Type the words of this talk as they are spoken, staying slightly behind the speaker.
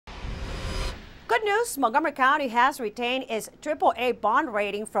Good news, Montgomery County has retained its AAA bond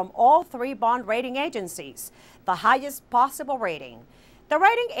rating from all three bond rating agencies, the highest possible rating. The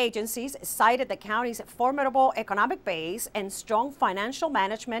rating agencies cited the county's formidable economic base and strong financial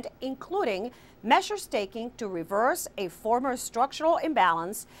management, including measures taken to reverse a former structural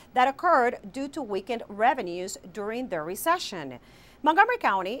imbalance that occurred due to weakened revenues during the recession. Montgomery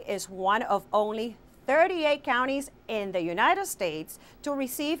County is one of only 38 counties in the United States to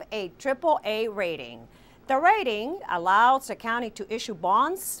receive a AAA rating. The rating allows the county to issue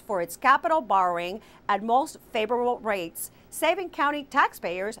bonds for its capital borrowing at most favorable rates, saving county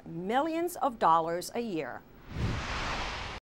taxpayers millions of dollars a year.